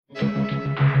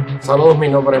Saludos, mi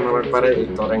nombre es Manuel Pérez,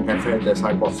 editor en jefe de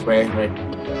Cybox PR.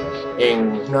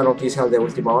 En una noticia de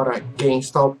última hora,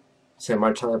 GameStop se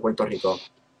marcha de Puerto Rico.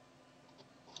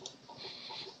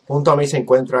 Junto a mí se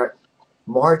encuentra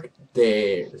Mark,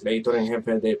 editor en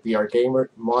jefe de PR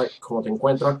Gamer. Mark, ¿cómo te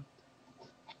encuentras?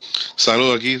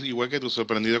 Saludos aquí, igual que tú,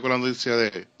 sorprendido con la noticia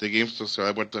de GameStop Ciudad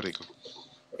de Puerto Rico.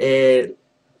 Eh,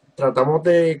 Tratamos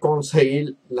de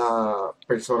conseguir la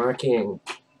persona quien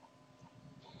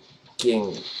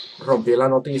rompió la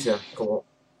noticia, como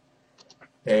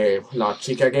la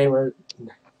chica gamer,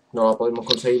 no la podemos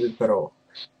conseguir, pero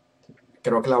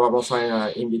creo que la vamos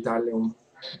a invitarle en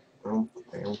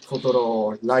un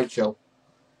futuro live show.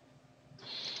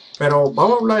 Pero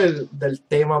vamos a hablar del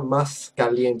tema más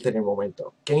caliente en el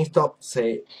momento. GameStop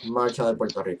se marcha de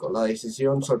Puerto Rico. La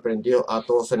decisión sorprendió a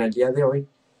todos en el día de hoy,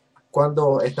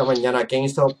 cuando esta mañana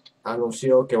GameStop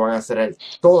anunció que van a cerrar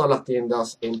todas las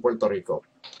tiendas en Puerto Rico.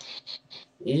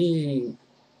 Y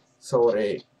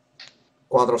sobre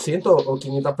 400 o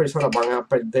 500 personas van a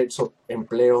perder su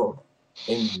empleo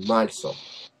en marzo.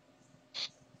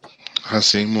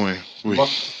 Así mismo es. Uy.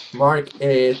 Mark,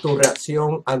 tu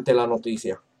reacción ante la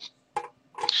noticia.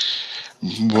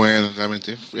 Bueno,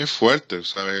 realmente es fuerte,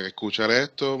 ¿sabes? Escuchar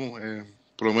esto,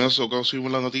 por lo menos cuando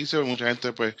subimos la noticia, mucha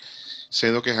gente pues se ha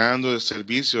ido quejando del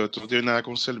servicio. Esto no tiene nada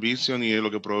con servicio ni de lo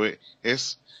que provee.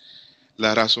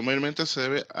 La razón mayormente se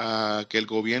debe a que el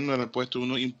gobierno le ha puesto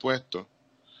unos impuestos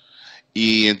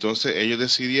y entonces ellos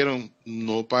decidieron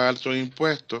no pagar los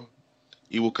impuestos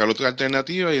y buscar otra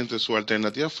alternativa, y entre su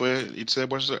alternativa fue irse de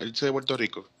Puerto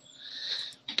Rico,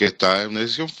 que está en una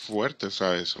decisión fuerte,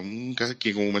 ¿sabes? Son casi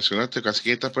que, como mencionaste, casi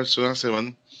que estas personas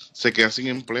se quedan sin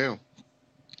empleo,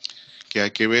 que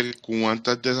hay que ver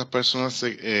cuántas de esas personas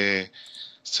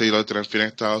se lo transfieren a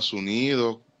Estados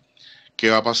Unidos, qué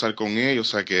va a pasar con ellos,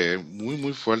 o sea que es muy,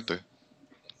 muy fuerte.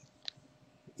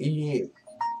 Y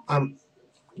am,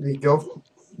 y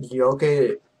yo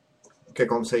que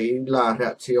conseguí la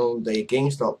reacción de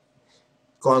GameStop,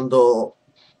 cuando,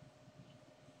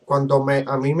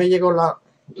 a mí me llegó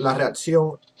la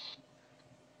reacción,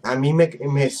 a mí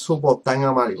me supo tan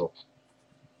amargo.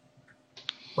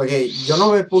 Porque yo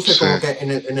no me puse Sí. como que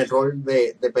en el rol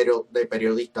de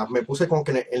periodista, me puse como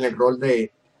que en el rol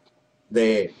de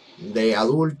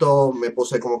adulto, me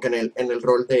puse como que en el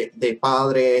rol de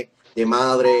padre, de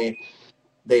madre,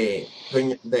 de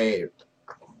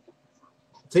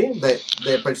sí,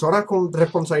 de personas con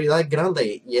responsabilidades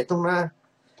grandes. Y esto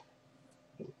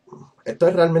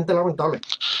es realmente lamentable.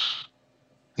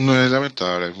 No es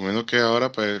lamentable, menos que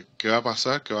ahora, pues, ¿qué va a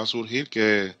pasar? ¿Qué va a surgir?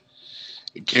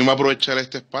 ¿Quién va a aprovechar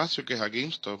este espacio que es a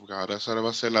GameStop? Porque ahora esa va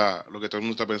a ser lo que todo el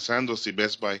mundo está pensando, si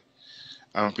Best Buy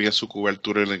amplía su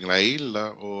cobertura en la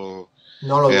isla o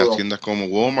No lo a dudo, tiendas como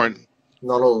Walmart.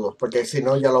 no lo dudo, porque si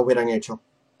no ya lo hubieran hecho.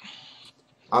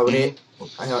 Ujú.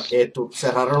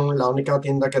 Cerraron la única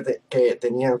tienda que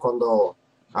tenían cuando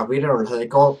abrieron la de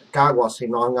Caguas y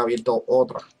no han abierto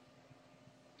otra.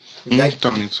 Y hay,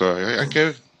 También, ¿sabes?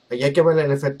 y hay que ver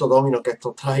el efecto domino que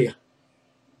esto traiga.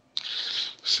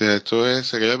 O sea,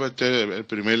 sería el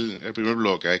primer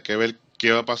bloque, hay que ver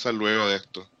qué va a pasar luego de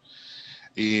esto.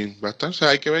 Y bastante, o sea,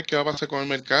 hay que ver qué va a pasar con el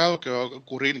mercado, qué va a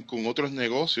ocurrir con otros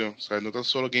negocios, o sea, no tan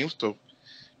solo GameStop,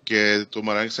 que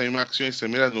tomarán esa misma acción y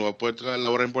dicen, mira, no va a poder traer la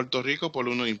obra en Puerto Rico por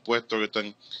unos impuestos que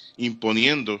están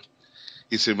imponiendo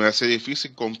y se me hace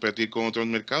difícil competir con otros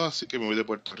mercados, así que me voy de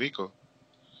Puerto Rico.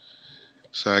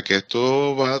 O sea, que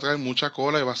esto va a traer mucha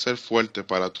cola y va a ser fuerte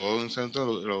para todo el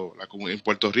centro, en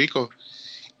Puerto Rico.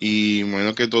 Y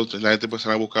bueno, que la gente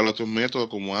empezará a buscar otros métodos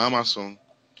como Amazon,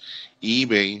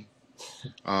 eBay,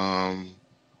 um,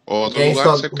 o otro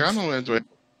lugar GameStop, cercano dentro de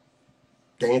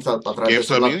GameStop a través de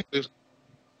GameStop su también.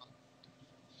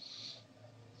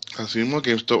 Así mismo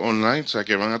GameStop Online, o sea,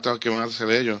 que van a hacer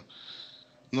ellos.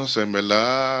 No sé, en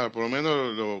verdad, por lo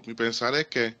menos mi pensar es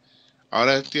que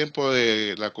ahora es tiempo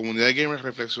de la comunidad de gamers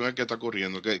reflexionar qué está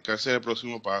ocurriendo, qué es el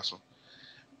próximo paso.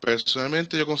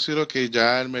 Personalmente yo considero que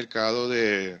ya el mercado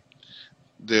de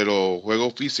los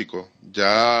juegos físicos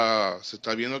ya se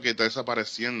está viendo que está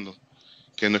desapareciendo,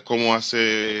 que no es como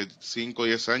hace 5 o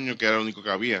 10 años que era lo único que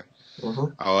había.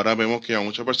 ujú. Ahora vemos que a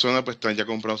muchas personas pues están ya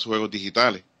comprando sus juegos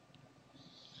digitales.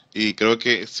 Y creo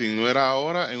que si no era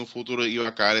ahora, en un futuro iba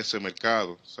a caer ese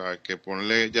mercado. O sea, que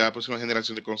ponerle ya la próxima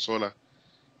generación de consolas,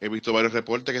 he visto varios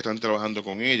reportes que están trabajando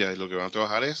con ellas y lo que van a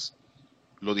trabajar es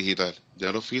lo digital.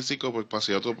 Ya lo físico pues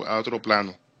pasé a otro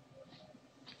plano.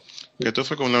 Que esto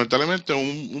fue lamentablemente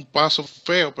un paso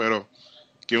feo, pero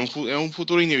que es un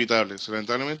futuro inevitable. O sea,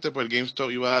 lamentablemente pues el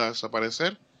GameStop iba a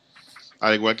desaparecer,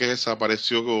 al igual que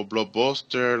desapareció como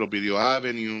Blockbuster, los Video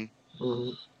Avenue,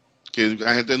 Ujú. que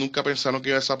la gente nunca pensaron que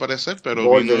iba a desaparecer, pero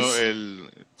vino Borders. el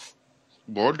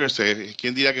Borders.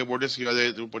 ¿Quién diría que Borders iba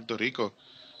de Puerto Rico?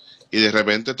 Y de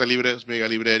repente estas mega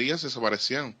librerías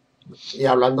desaparecían. Y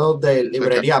hablando de O sea,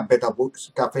 librería,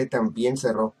 Betabooks Café también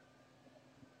cerró.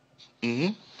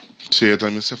 ujú. Sí,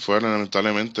 también se fueron,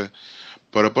 lamentablemente.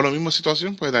 Pero por la misma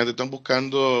situación, pues la gente está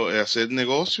buscando hacer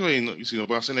negocio y si no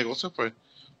pueden hacer negocio, pues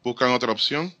buscan otra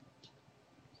opción.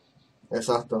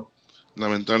 Exacto.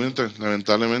 Lamentablemente,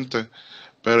 lamentablemente.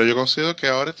 Pero yo considero que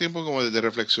ahora es tiempo como de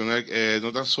reflexionar,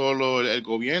 no tan solo el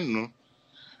gobierno,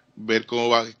 ver cómo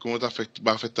va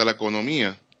a afectar la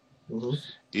economía. Ujú.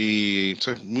 Y o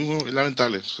sea, muy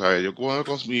lamentable. O sea, yo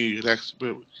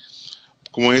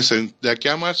como dicen, de aquí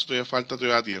a marzo todavía falta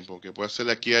todavía tiempo, que puede ser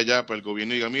de aquí a allá, pero el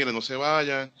gobierno diga, mire, no se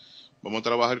vayan, vamos a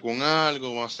trabajar con algo,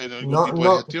 vamos a hacer algún No, tipo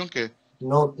de no, gestión que,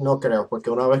 no creo, porque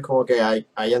una vez como que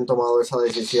hayan tomado esa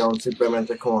decisión,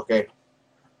 simplemente es como que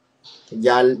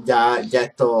ya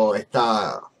esto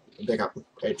está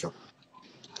hecho.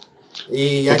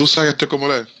 Y pues ya, tú sabes que esto es como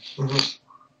ujú.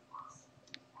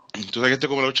 tú sabes que esto es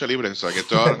como la lucha libre, o sea, que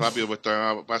esto ahora rápido pues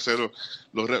va a ser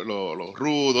los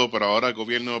rudos, pero ahora el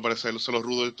gobierno va a parecer los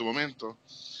rudos en este momento.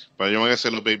 Para ellos van a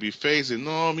ser los baby faces,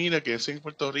 no, mira que es en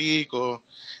Puerto Rico,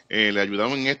 le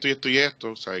ayudamos en esto y esto y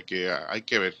esto, o sea, que hay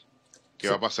que ver qué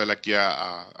va Sí, a pasar de aquí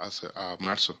a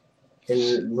marzo.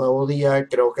 el nuevo día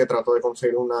creo que trató de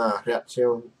conseguir una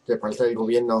reacción de parte del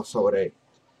gobierno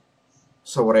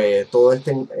sobre todo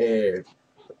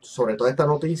sobre toda esta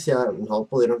noticia, no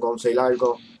pudieron conseguir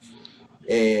algo.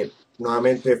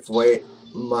 Nuevamente fue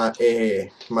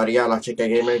María, la chica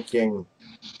gamer, quien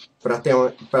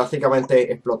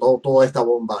prácticamente explotó toda esta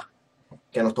bomba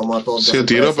que nos tomó a todos de Sí, el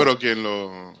tiro, sorpresa.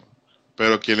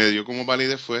 pero quien le dio como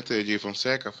validez fue este de Jay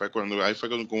Fonseca, ahí fue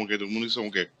cuando como que todo el mundo hizo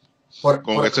Por,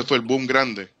 como que ese por, fue el boom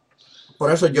grande,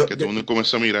 por eso que todo el mundo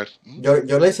comenzó a mirar. ¿Mm?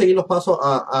 yo le seguí los pasos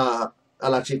a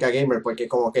la chica gamer, porque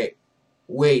como que,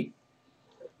 wait,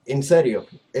 en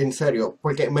serio,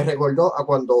 porque me recordó a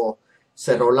cuando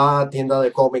cerró la tienda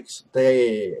de cómics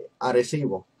de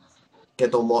Arecibo,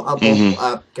 Ujú.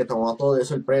 que tomó a todo de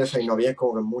sorpresa y no había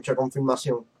como que mucha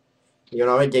confirmación. Y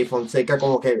una vez Jay Fonseca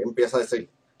como que empieza a decir,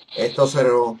 esto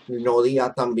cerró, no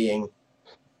diga también.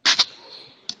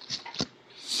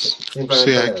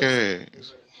 Sí, Simplemente hay que...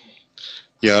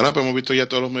 Y ahora pues hemos visto ya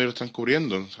todos los medios están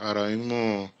cubriendo. Ahora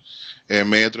mismo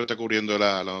Metro está cubriendo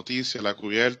la noticia, la ha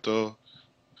cubierto,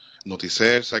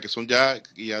 Noticel, o sea que son ya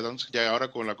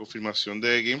ahora con la confirmación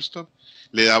de GameStop,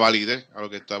 le da validez a lo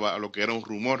que estaba, a lo que era un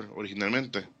rumor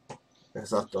originalmente.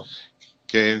 exacto.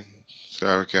 O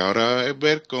sea, que ahora es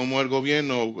ver cómo el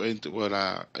gobierno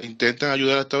intenta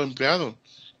ayudar a estos empleados,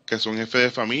 que son jefes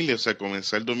de familia. O sea,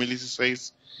 comenzar el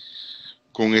 2016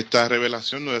 con esta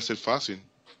revelación no debe ser fácil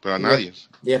para Y, nadie.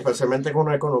 y especialmente con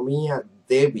una economía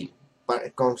débil,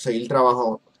 para conseguir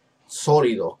trabajo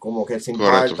sólido, como que sin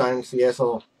Correcto. part-times y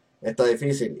eso está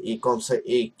difícil.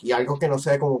 Y algo que no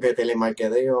sea como que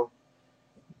telemarketeo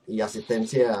y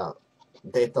asistencia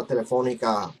de estas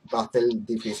telefónicas va a ser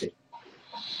difícil.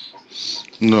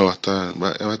 No, va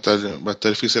a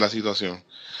estar difícil la situación.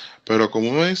 Pero como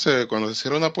uno dice, cuando se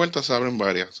cierra una puerta se abren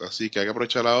varias. Así que hay que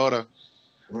aprovechar ahora,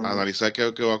 Ujú, analizar qué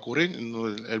va a ocurrir. No,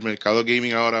 el mercado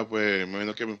gaming ahora, pues, me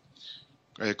imagino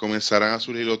que comenzarán a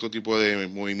surgir otro tipo de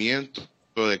movimientos,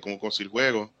 de cómo conseguir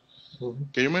juegos. ujú.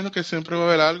 Que yo imagino que siempre va a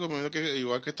haber algo, me imagino que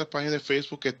igual que estas páginas de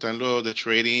Facebook que están los de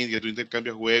trading, que tú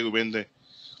intercambias juegos y vendes,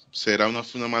 será una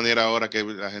manera ahora que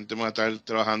la gente va a estar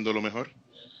trabajando lo mejor.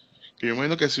 Que yo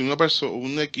imagino que si una persona,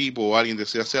 un equipo o alguien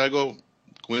desea hacer algo,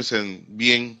 como dicen,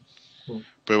 bien, Ujú.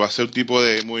 pues va a ser un tipo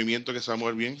de movimiento que se va a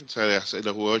mover bien, o sea, de hacer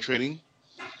los juegos de trading,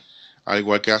 al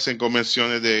igual que hacen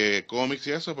convenciones de cómics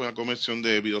y eso, pues una convención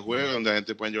de videojuegos donde la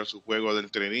gente puede llevar sus juegos de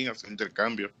trading, hacer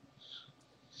intercambio,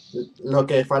 Lo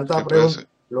que falta que puede ser.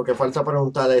 lo que falta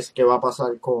preguntar es qué va a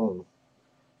pasar con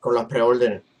las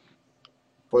preórdenes.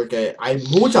 Porque hay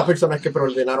muchas personas que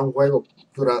preordenaron juegos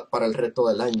para el resto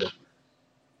del año.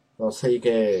 No sé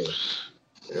que.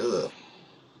 ugh.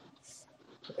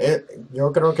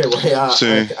 Yo creo que voy Sí.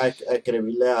 a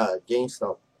escribirle a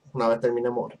GameStop una vez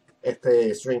terminemos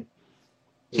este stream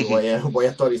y voy a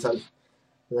actualizar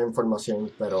la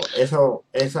información. Pero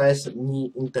esa es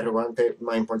mi interrogante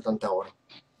más importante ahora.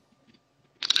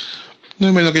 No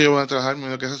es menos que ellos van a trabajar,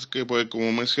 menos que pues,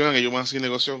 como mencionan, ellos van a hacer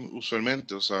negocios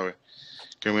usualmente, ¿sabes?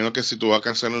 Que menos que si tú vas a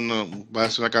cancelar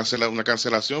vas a hacer una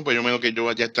cancelación, pues yo menos que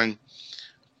ellos ya están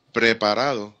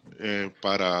preparados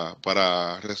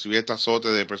para recibir este azote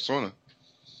de personas.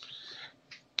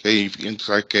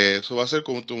 Sabes que eso va a ser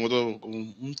como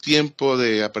un tiempo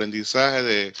de aprendizaje,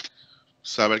 de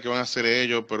saber qué van a hacer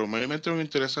ellos, pero mayormente me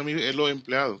interesa a mí es los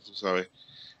empleados, tú sabes.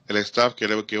 el staff,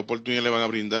 qué oportunidad le van a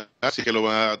brindar, si que lo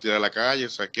van a tirar a la calle, o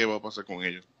sea, qué va a pasar con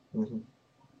ellos. Ujú.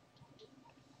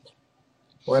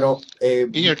 Bueno,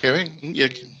 Y el que ven, y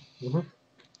el que, ujú.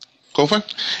 ¿cómo fue?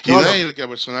 Y No, de no. ahí, la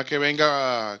persona que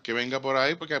venga por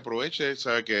ahí, porque aproveche,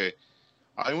 sabe que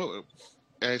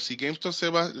hay, si GameStop se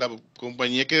va, la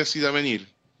compañía que decida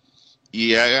venir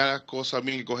y haga las cosas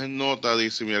bien, y cogen nota,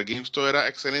 dice, mira, GameStop era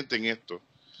excelente en esto,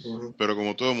 Ujú. pero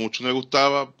como todo, mucho no le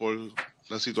gustaba por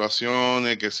las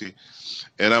situaciones, que si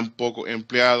eran pocos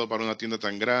empleados para una tienda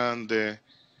tan grande,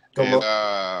 Como,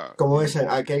 era... como dicen,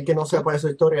 aquel que no ¿Cómo? sepa de su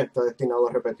historia está destinado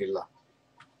a repetirla.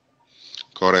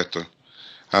 Correcto.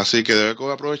 Así que debe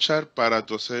aprovechar para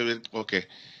entonces ver, ok,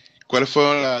 cuáles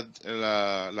fueron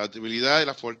la debilidad y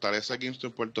la fortaleza de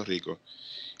GameStop en Puerto Rico.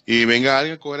 Y venga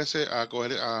alguien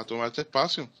a tomar este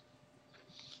espacio.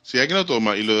 Si alguien lo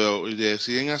toma y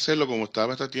deciden hacerlo como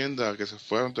estaba esta tienda que se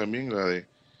fueron también, la de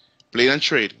Play and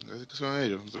Trade, ¿no? ¿Qué son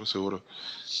ellos? No estoy seguro.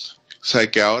 O sea,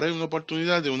 que ahora hay una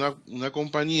oportunidad de una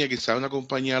compañía, quizá una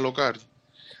compañía local,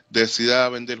 decida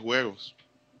vender juegos.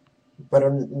 Pero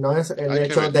no es el Hay que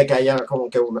hecho ver. de que haya como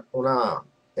que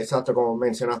exacto como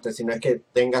mencionaste, sino es que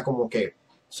tenga como que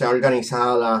sea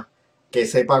organizada, que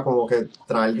sepa como que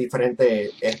traer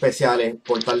diferentes especiales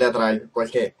por tal de atraer,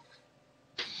 porque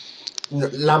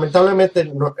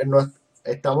lamentablemente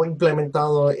estamos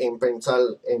implementados en pensar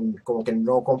en como que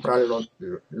no comprar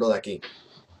lo de aquí.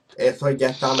 Eso ya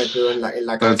está metido en la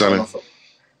cabeza de Lamentablemente. nosotros.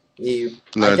 Y hay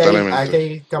Lamentablemente. que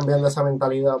ir cambiando esa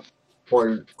mentalidad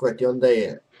por cuestión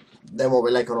de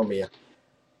mover la economía.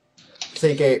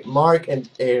 Así que, Mark,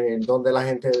 en donde la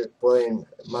gente puede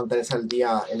mantenerse al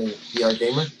día en el VR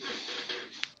Gamer.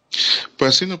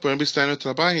 Pues sí, nos pueden visitar en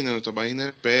nuestra página es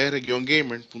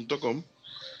pr-gamer.com.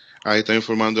 Ahí está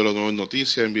informando de las nuevas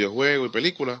noticias en videojuegos y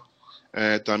películas.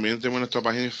 También tenemos nuestra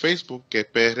página en Facebook, que es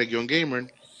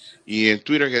PR-Gamer, y en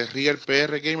Twitter, que es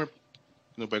RealPR Gamer.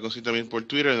 Nos pueden conseguir también por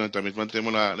Twitter, donde también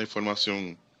mantenemos la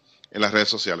información en las redes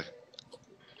sociales.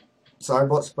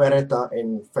 Cybots PR está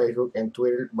en Facebook, en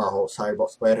Twitter, bajo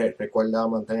Cybots PR. Recuerda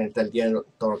mantenerte al día en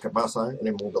todo lo que pasa en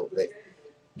el mundo de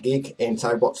Geek en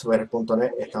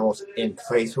cybotspr.net. Estamos en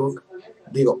Facebook,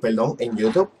 digo, perdón, en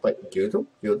YouTube,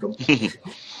 YouTube,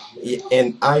 y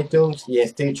en iTunes y en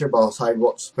Stitcher bajo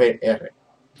Cybots PR.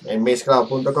 En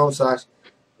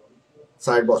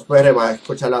mixcloud.com/CybotsPR va a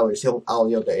escuchar la versión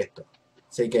audio de esto.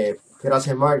 Así que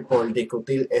gracias, Mark, por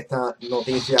discutir esta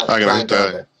noticia Gracias a tan ustedes.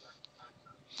 grande.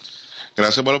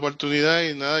 Gracias por la oportunidad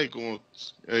y nada, y como, o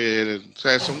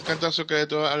sea, es un cantazo que hay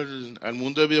todo al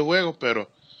mundo de videojuegos, pero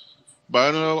va a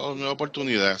haber una nueva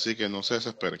oportunidad, así que no se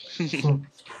desesperen.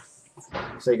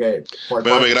 Así que por Bueno,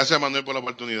 pues parte, gracias Manuel por la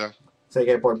oportunidad. así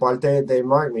que por parte de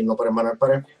Mark, mi nombre es Manuel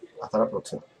Pérez. Hasta la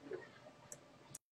próxima.